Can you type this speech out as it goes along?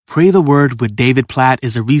Pray the Word with David Platt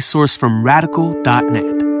is a resource from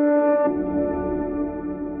radical.net.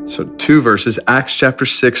 So 2 verses, Acts chapter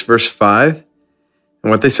 6, verse 5.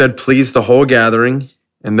 And what they said pleased the whole gathering,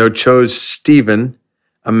 and they chose Stephen,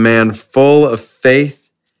 a man full of faith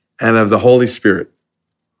and of the Holy Spirit.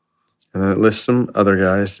 And then it lists some other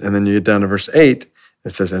guys. And then you get down to verse 8. It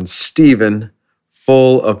says, and Stephen,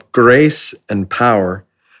 full of grace and power,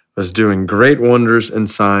 was doing great wonders and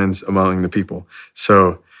signs among the people.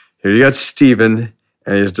 So here you got Stephen,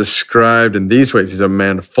 and he's described in these ways. He's a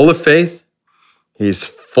man full of faith. He's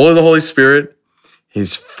full of the Holy Spirit.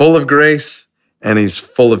 He's full of grace, and he's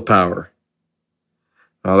full of power.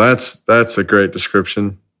 Now that's a great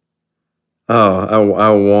description. I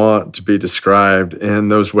want to be described in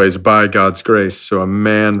those ways by God's grace. So a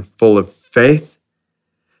man full of faith,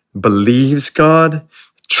 believes God,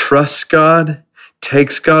 trusts God,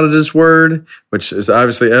 takes God at his word, which is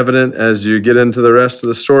obviously evident as you get into the rest of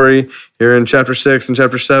the story here in chapter 6 and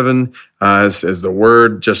chapter 7, as the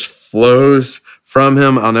word just flows from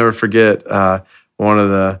him. I'll never forget one of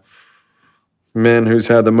the men who's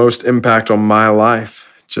had the most impact on my life,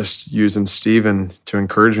 just using Stephen to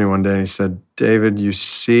encourage me one day. And he said, David, you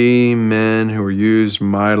see men who were used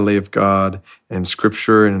mightily of God in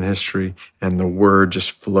scripture and in history, and the word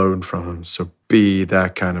just flowed from him. So be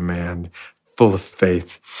that kind of man, full of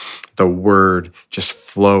faith, the word just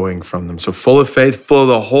flowing from them. So full of faith, full of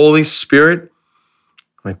the Holy Spirit.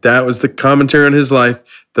 Like that was the commentary on his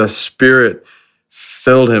life. The Spirit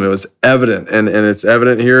filled him. It was evident. And it's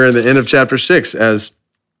evident here in the end of chapter 6 as,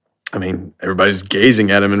 everybody's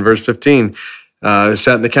gazing at him in verse 15. He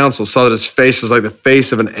sat in the council, saw that his face was like the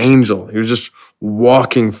face of an angel. He was just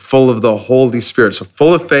walking full of the Holy Spirit. So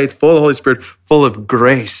full of faith, full of the Holy Spirit, full of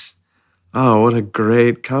grace. Oh, what a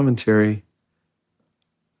great commentary.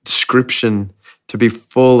 Description to be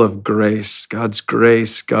full of grace, God's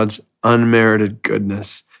unmerited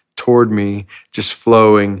goodness toward me, just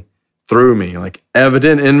flowing through me, like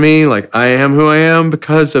evident in me, like I am who I am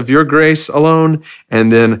because of your grace alone.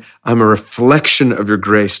 And then I'm a reflection of your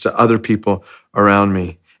grace to other people around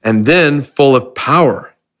me. And then full of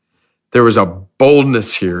power. There was a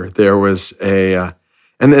boldness here. There was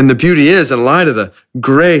and the beauty is, in light of the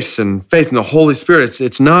grace and faith in the Holy Spirit,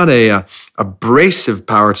 it's not a abrasive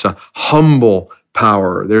power. It's a humble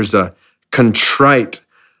power. There's a contrite,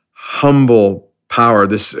 humble power,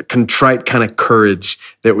 this contrite kind of courage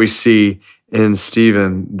that we see in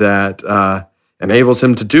Stephen that enables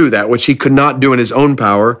him to do that, which he could not do in his own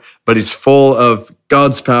power, but he's full of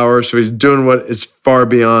God's power, so he's doing what is far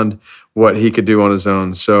beyond what he could do on his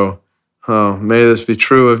own. So may this be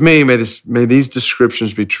true of me. May these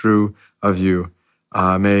descriptions be true of you.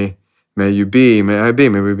 May we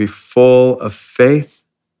be full of faith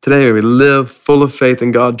today. May we live full of faith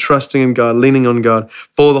in God, trusting in God, leaning on God,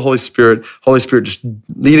 full of the Holy Spirit. Holy Spirit just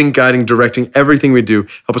leading, guiding, directing everything we do.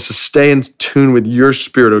 Help us to stay in tune with your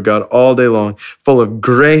Spirit, oh God, all day long, full of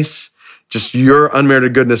grace, just your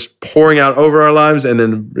unmerited goodness pouring out over our lives and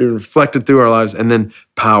then reflected through our lives, and then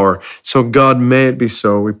power. So God, may it be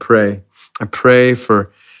so, we pray. I pray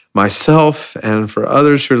for myself and for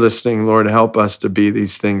others who are listening, Lord, help us to be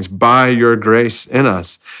these things by your grace in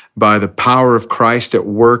us, by the power of Christ at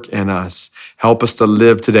work in us. Help us to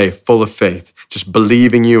live today full of faith, just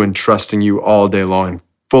believing you and trusting you all day long,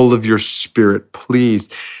 full of your Spirit. Please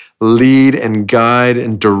lead and guide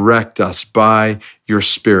and direct us by your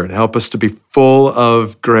Spirit. Help us to be full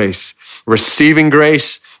of grace, receiving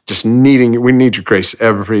grace, we need your grace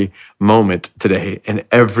every moment today. And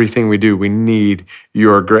everything we do, we need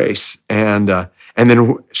your grace. And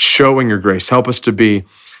then showing your grace. Help us to be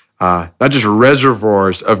not just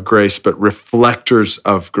reservoirs of grace, but reflectors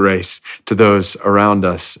of grace to those around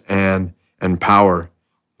us and power.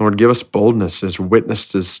 Lord, give us boldness as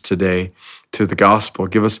witnesses today to the gospel.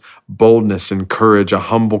 Give us boldness and courage, a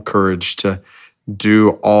humble courage to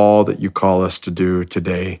do all that you call us to do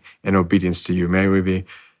today in obedience to you. May we be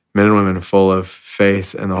men and women full of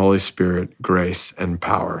faith and the Holy Spirit, grace and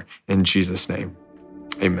power. In Jesus' name,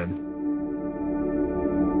 amen.